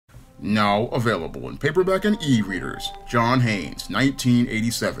Now available in paperback and e-readers, John Haynes,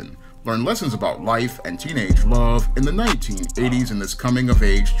 1987. Learn lessons about life and teenage love in the 1980s in this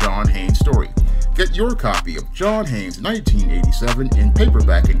coming-of-age John Haynes story. Get your copy of John Haynes, 1987 in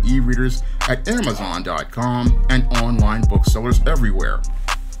paperback and e-readers at Amazon.com and online booksellers everywhere.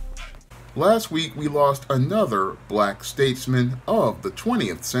 Last week, we lost another black statesman of the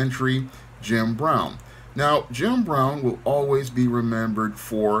 20th century, Jim Brown. Now, Jim Brown will always be remembered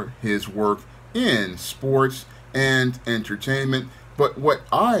for his work in sports and entertainment, but what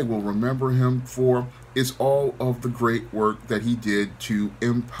I will remember him for is all of the great work that he did to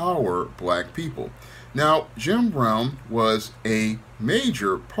empower black people. Now, Jim Brown was a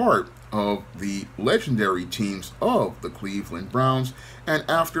major part of the legendary teams of the Cleveland Browns, and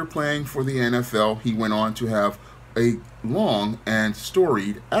after playing for the NFL, he went on to have a long and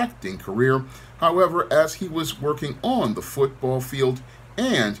storied acting career. However, as he was working on the football field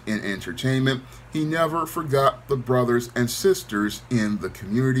and in entertainment, he never forgot the brothers and sisters in the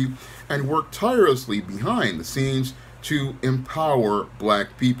community and worked tirelessly behind the scenes to empower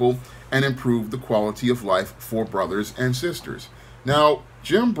black people and improve the quality of life for brothers and sisters. Now,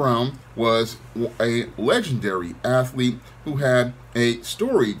 Jim Brown was a legendary athlete who had a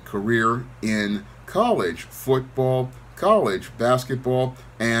storied career in college football, college basketball,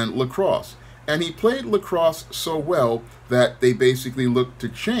 and lacrosse. And he played lacrosse so well that they basically looked to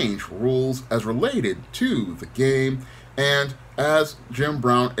change rules as related to the game. And as Jim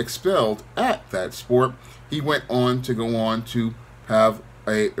Brown excelled at that sport, he went on to have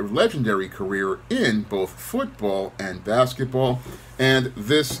a legendary career in both football and basketball. And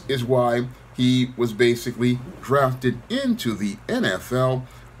this is why he was basically drafted into the NFL,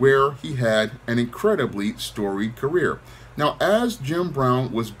 where he had an incredibly storied career. Now, as Jim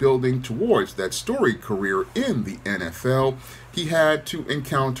Brown was building towards that storied career in the NFL, he had to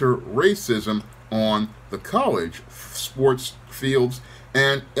encounter racism on the college sports fields,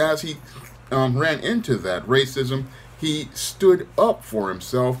 and as he ran into that racism, he stood up for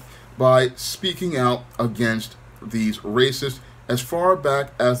himself by speaking out against these racists as far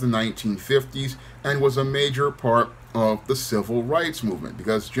back as the 1950s, and was a major part of the civil rights movement,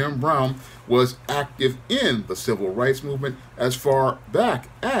 because Jim Brown was active in the civil rights movement as far back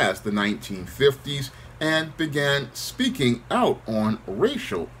as the 1950s and began speaking out on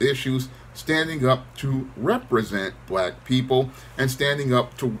racial issues, standing up to represent black people and standing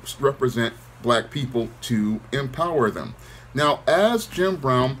up to represent black people to empower them. Now, as Jim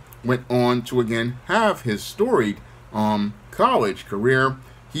Brown went on to again have his storied college career,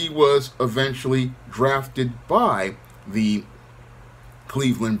 he was eventually drafted by the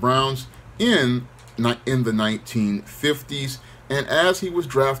Cleveland Browns in the 1950s, and as he was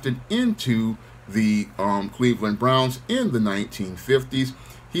drafted into the Cleveland Browns in the 1950s,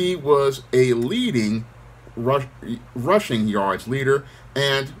 he was a leading rushing yards leader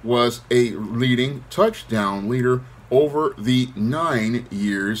and was a leading touchdown leader over the 9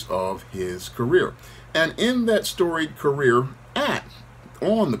 years of his career. And in that storied career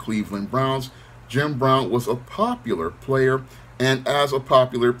on the Cleveland Browns, Jim Brown was a popular player, and as a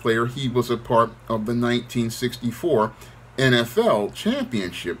popular player, he was a part of the 1964 NFL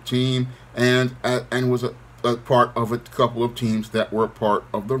championship team, and was a part of a couple of teams that were part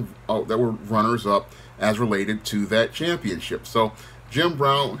of that were runners-up as related to that championship. So Jim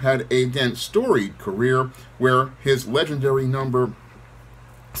Brown had a, again, storied career where his legendary number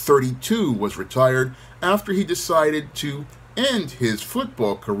 32 was retired after he decided to end his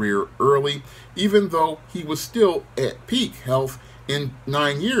football career early, even though he was still at peak health. In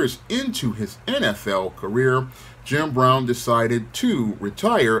 9 years into his NFL career, Jim Brown decided to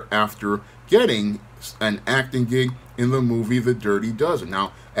retire after getting an acting gig in the movie The Dirty Dozen.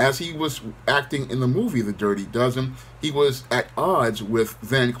 Now, as he was acting in the movie The Dirty Dozen, he was at odds with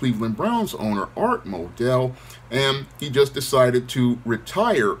then Cleveland Browns owner Art Modell, and he just decided to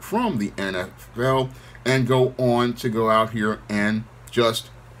retire from the NFL and go on to go out here and just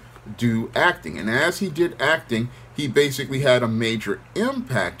do acting. And as he did acting, he basically had a major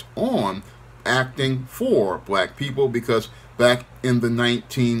impact on acting for black people, because back in the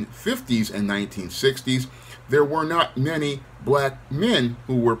 1950s and 1960s, there were not many black men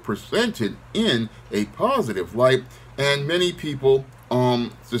who were presented in a positive light, and many people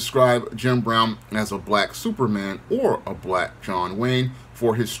describe Jim Brown as a black Superman or a black John Wayne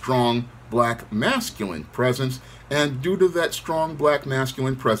for his strong black masculine presence. And due to that strong black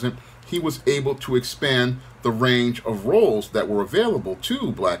masculine presence, he was able to expand the range of roles that were available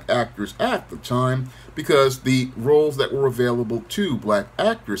to black actors at the time, because the roles that were available to black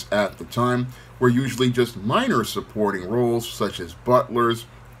actors at the time were usually just minor supporting roles such as butlers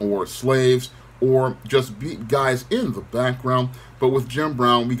or slaves or just guys in the background. But with Jim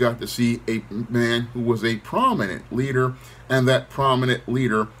Brown, we got to see a man who was a prominent leader, and that prominent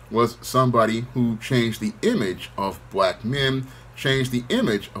leader was somebody who changed the image of black men, changed the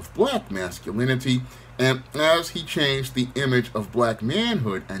image of black masculinity. And as he changed the image of black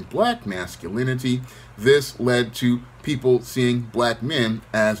manhood and black masculinity, this led to people seeing black men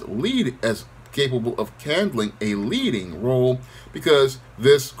as capable of handling a leading role, because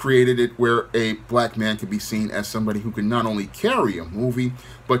this created it where a black man could be seen as somebody who could not only carry a movie,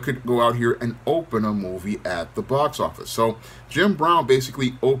 but could go out here and open a movie at the box office. So Jim Brown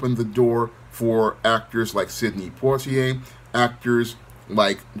basically opened the door for actors like Sidney Poitier, actors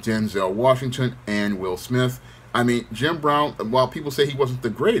like Denzel Washington and Will Smith. I mean, Jim Brown, while people say he wasn't the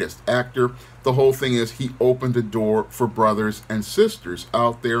greatest actor, the whole thing is he opened the door for brothers and sisters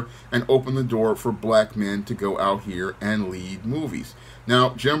out there and opened the door for black men to go out here and lead movies.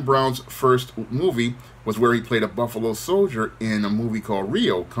 Now, Jim Brown's first movie was where he played a Buffalo Soldier in a movie called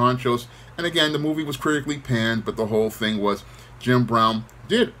Rio Conchos. And again, the movie was critically panned, but the whole thing was Jim Brown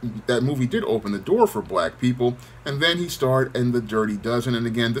that movie did open the door for black people. And then he starred in The Dirty Dozen. And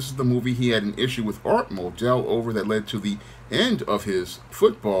again, this is the movie he had an issue with Art Modell over that led to the end of his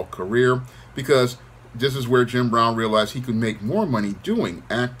football career, because this is where Jim Brown realized he could make more money doing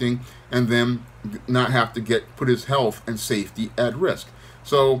acting and then not have to put his health and safety at risk.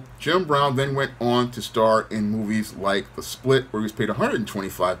 So Jim Brown then went on to star in movies like The Split, where he was paid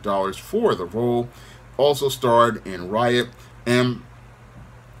 $125 for the role. Also starred in Riot, and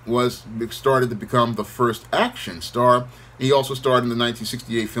started to become the first action star. He also starred in the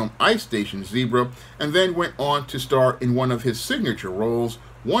 1968 film Ice Station Zebra, and then went on to star in one of his signature roles,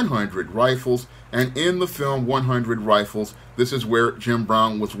 100 Rifles. And in the film 100 Rifles, this is where Jim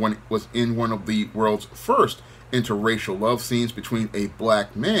Brown was in one of the world's first interracial love scenes between a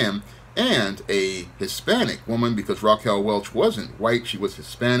black man and a Hispanic woman, because Raquel Welch wasn't white, she was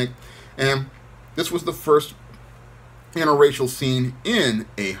Hispanic. And this was the first interracial scene in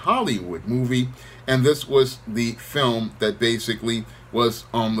a Hollywood movie, and this was the film that basically was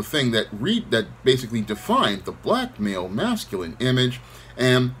the thing that basically defined the black male masculine image.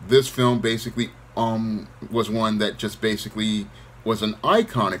 And this film basically was one that just basically was an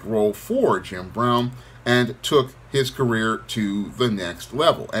iconic role for Jim Brown and took his career to the next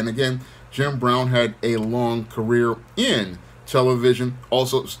level. And again, Jim Brown had a long career in television,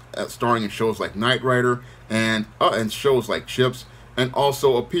 also starring in shows like Knight Rider and shows like Chips, and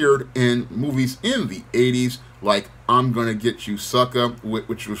also appeared in movies in the 80s like I'm Gonna Get You Sucker,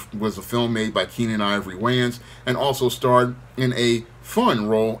 which was a film made by Keenen Ivory Wayans, and also starred in a fun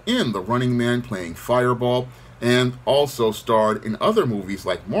role in The Running Man playing Fireball, and also starred in other movies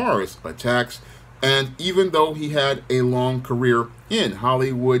like Mars Attacks. And even though he had a long career in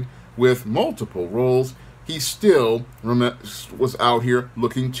Hollywood with multiple roles, he still was out here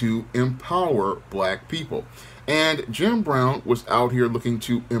looking to empower black people. And Jim Brown was out here looking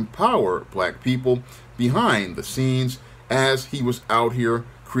to empower black people behind the scenes, as he was out here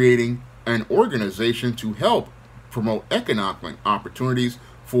creating an organization to help promote economic opportunities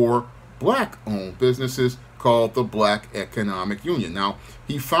for black-owned businesses called the Black Economic Union. Now,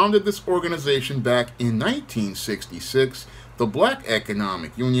 he founded this organization back in 1966, the Black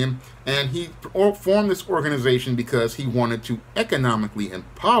Economic Union, and he formed this organization because he wanted to economically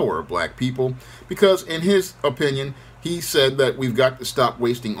empower black people, because in his opinion, he said that we've got to stop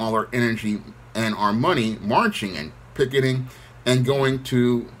wasting all our energy and our money marching and picketing and going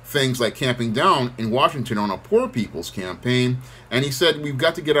to things like camping down in Washington on a poor people's campaign. And he said we've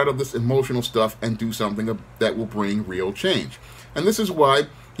got to get out of this emotional stuff and do something that will bring real change. And this is why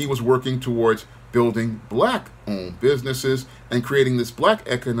he was working towards building black-owned businesses and creating this Black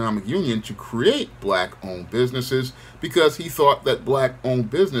Economic Union to create black-owned businesses, because he thought that black-owned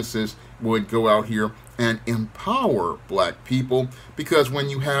businesses would go out here and empower black people, because when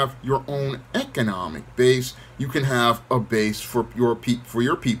you have your own economic base, you can have a base for your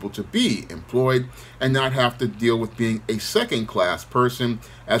people to be employed and not have to deal with being a second-class person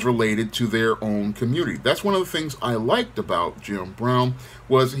as related to their own community. That's one of the things I liked about Jim Brown,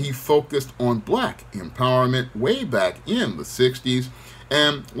 was he focused on black empowerment way back in the 60s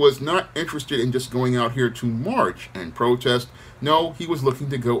and was not interested in just going out here to march and protest. No, he was looking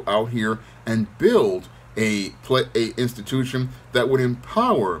to go out here and build a institution that would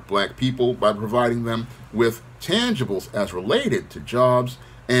empower black people by providing them with tangibles as related to jobs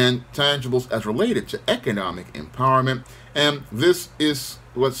and tangibles as related to economic empowerment. And this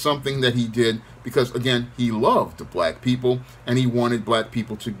was something that he did because, again, he loved black people and he wanted black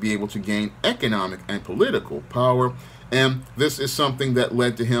people to be able to gain economic and political power. And this is something that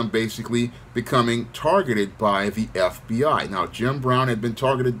led to him basically becoming targeted by the FBI. Now, Jim Brown had been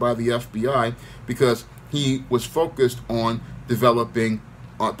targeted by the FBI because he was focused on developing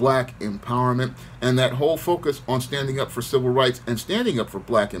black empowerment, and that whole focus on standing up for civil rights and standing up for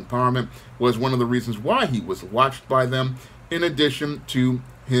black empowerment was one of the reasons why he was watched by them, in addition to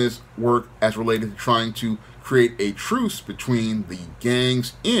his work as related to trying to create a truce between the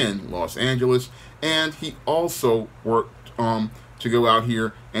gangs in Los Angeles. And he also worked to go out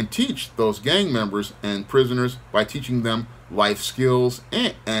here and teach those gang members and prisoners by teaching them life skills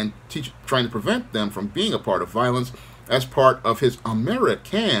and trying to prevent them from being a part of violence as part of his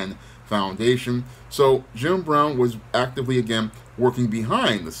American Foundation. So Jim Brown was actively, again, working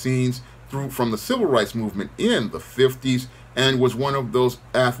behind the scenes from the civil rights movement in the 50s, and was one of those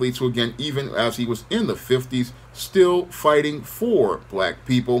athletes who, again, even as he was in the 50s, still fighting for black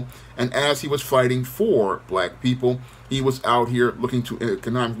people. And as he was fighting for black people, he was out here looking to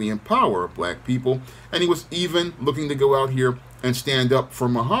economically empower black people. And he was even looking to go out here and stand up for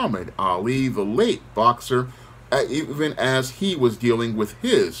Muhammad Ali, the late boxer, even as he was dealing with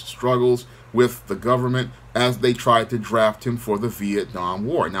his struggles with the government as they tried to draft him for the Vietnam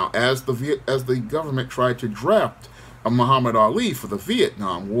War. Now, as the government tried to draft Muhammad Ali for the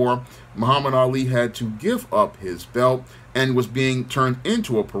Vietnam War, Muhammad Ali had to give up his belt and was being turned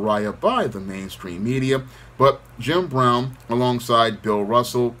into a pariah by the mainstream media. But Jim Brown, alongside Bill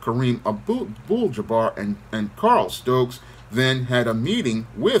Russell, Kareem Abdul-Jabbar, and Carl Stokes, then had a meeting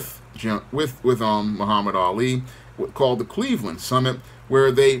with Muhammad Ali called the Cleveland Summit,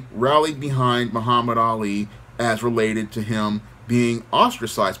 where they rallied behind Muhammad Ali as related to him being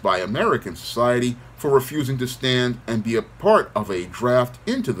ostracized by American society for refusing to stand and be a part of a draft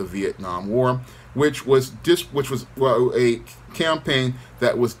into the Vietnam War, which was a campaign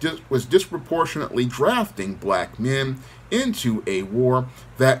that was disproportionately drafting black men into a war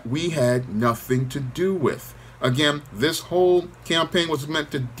that we had nothing to do with. Again, this whole campaign was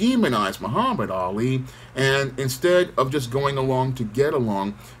meant to demonize Muhammad Ali, and instead of just going along to get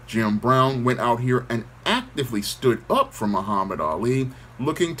along, Jim Brown went out here and actively stood up for Muhammad Ali,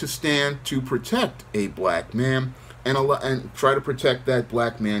 looking to stand to protect a black man and try to protect that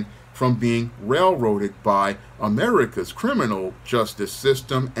black man from being railroaded by America's criminal justice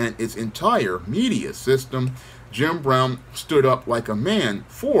system and its entire media system. Jim Brown stood up like a man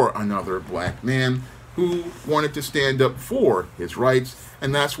for another black man who wanted to stand up for his rights,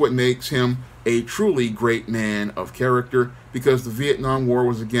 and that's what makes him a truly great man of character, because the Vietnam War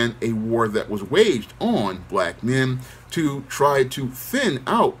was, again, a war that was waged on black men to try to thin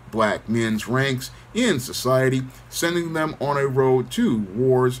out black men's ranks in society, sending them on a road to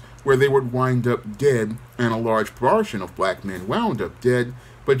wars where they would wind up dead, and a large portion of black men wound up dead.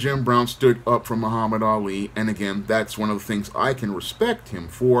 But Jim Brown stood up for Muhammad Ali, and again, that's one of the things I can respect him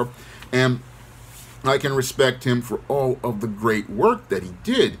for, and I can respect him for all of the great work that he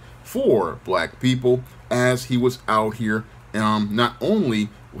did for black people as he was out here not only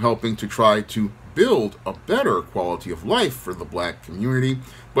helping to try to build a better quality of life for the black community,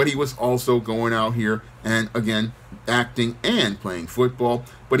 but he was also going out here and, again, acting and playing football.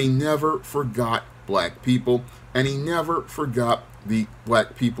 But he never forgot black people, and he never forgot the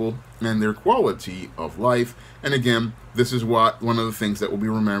black people and their quality of life. And again, this is one of the things that will be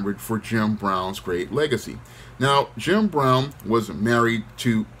remembered for Jim Brown's great legacy. Now, Jim Brown was married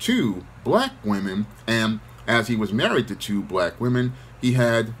to 2 black women, and as he was married to 2 black women, he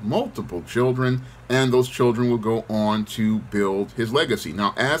had multiple children, and those children will go on to build his legacy.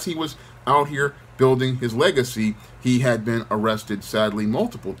 Now, as he was out here building his legacy, he had been arrested, sadly,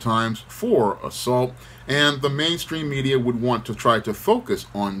 multiple times for assault, and the mainstream media would want to try to focus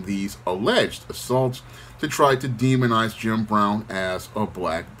on these alleged assaults to try to demonize Jim Brown as a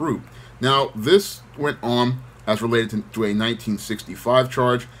black brute. Now, this went on as related to a 1965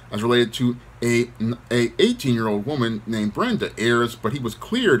 charge, as related to a 18-year-old woman named Brenda Ayers, but he was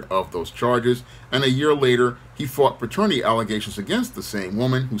cleared of those charges, and a year later he fought paternity allegations against the same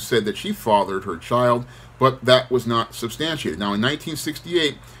woman, who said that she fathered her child, but that was not substantiated. Now, in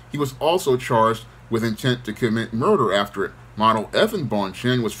 1968, he was also charged with intent to commit murder after model Evan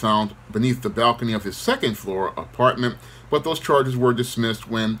Bonchin was found beneath the balcony of his second-floor apartment, but those charges were dismissed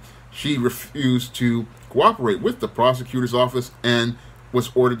when she refused to cooperate with the prosecutor's office and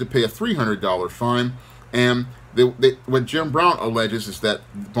was ordered to pay a $300 fine. And what Jim Brown alleges is that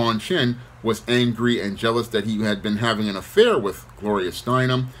Bonchin was angry and jealous that he had been having an affair with Gloria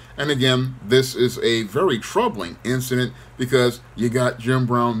Steinem. And again, this is a very troubling incident because you got Jim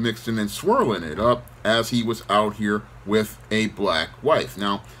Brown mixing and swirling it up as he was out here with a black wife.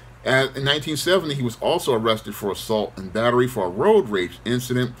 Now, In 1970, he was also arrested for assault and battery for a road rage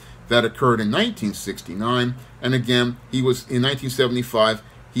incident that occurred in 1969. And again, he was in 1975.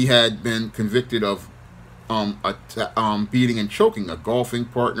 He had been convicted of beating and choking a golfing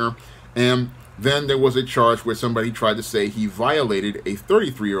partner, and then there was a charge where somebody tried to say he violated a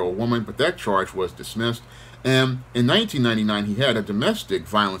 33-year-old woman, but that charge was dismissed. And in 1999, he had a domestic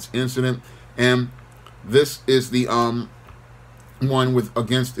violence incident, and this is the one with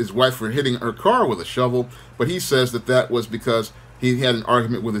against his wife for hitting her car with a shovel. But he says that that was because he had an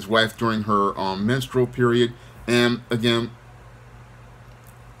argument with his wife during her menstrual period, and again,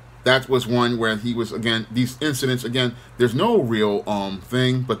 that was one where he was, again, these incidents, again, there's no real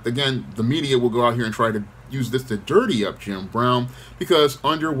thing, but again, the media will go out here and try to use this to dirty up Jim Brown, because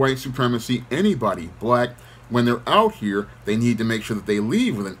under white supremacy, anybody black, when they're out here, they need to make sure that they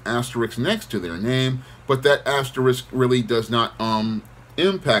leave with an asterisk next to their name, but that asterisk really does not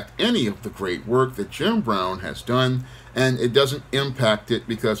impact any of the great work that Jim Brown has done, and it doesn't impact it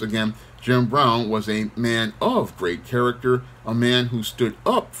because, again, Jim Brown was a man of great character, a man who stood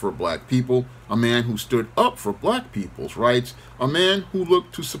up for black people, a man who stood up for black people's rights, a man who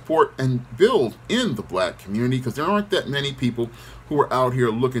looked to support and build in the black community, because there aren't that many people who are out here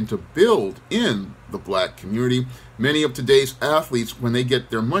looking to build in the black community. Many of today's athletes, when they get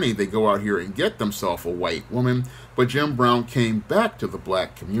their money, they go out here and get themselves a white woman. But Jim Brown came back to the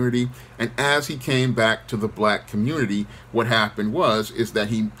black community, and as he came back to the black community, what happened is that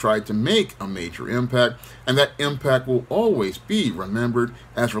he tried to make a major impact, and that impact will always be remembered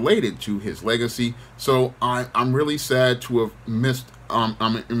as related to his legacy. So I'm really sad to have missed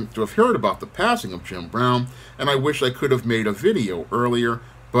to have heard about the passing of Jim Brown, and I wish I could have made a video earlier,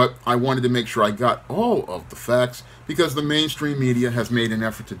 but I wanted to make sure I got all of the facts, because the mainstream media has made an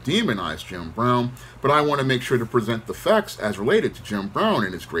effort to demonize Jim Brown, but I want to make sure to present the facts as related to Jim Brown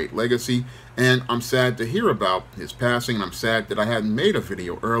and his great legacy. And I'm sad to hear about his passing, and I'm sad that I hadn't made a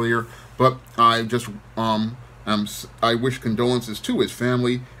video earlier, but I just I wish condolences to his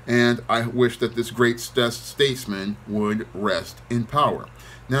family, and I wish that this great statesman would rest in power.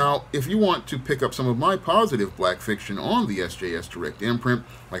 Now, if you want to pick up some of my positive black fiction on the SJS Direct imprint,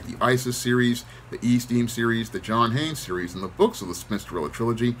 like the ISIS series, the E-Steam series, the John Haynes series, and the books of the Smith-Strela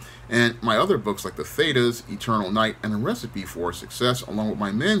trilogy, and my other books like the Thedas, Eternal Night, and A Recipe for Success, along with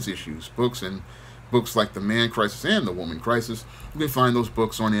my men's issues books and books like The Man Crisis and The Woman Crisis, you can find those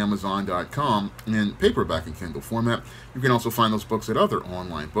books on Amazon.com in paperback and Kindle format. You can also find those books at other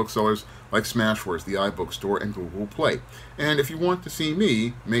online booksellers like Smashwords, the iBookstore, and Google Play. And if you want to see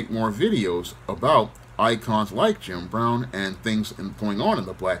me make more videos about icons like Jim Brown and things going on in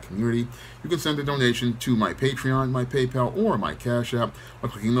the black community, you can send a donation to my Patreon, my PayPal, or my Cash App by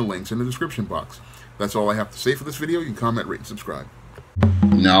clicking the links in the description box. That's all I have to say for this video. You can comment, rate, and subscribe.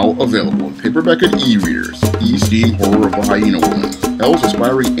 Now available in paperback and e-readers, E-Steam Horror of the Hyena Woman. Hell's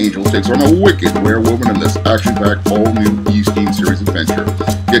Aspiring Angel takes on a wicked werewolf in this action-packed all-new E-Steam series adventure.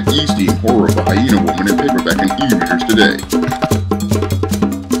 Get E-Steam Horror of the Hyena Woman in paperback and e-readers today.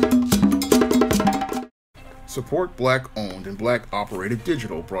 Support black-owned and black-operated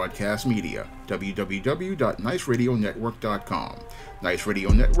digital broadcast media. www.niceradionetwork.com. Nice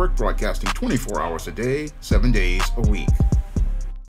Radio Network, broadcasting 24 hours a day, 7 days a week.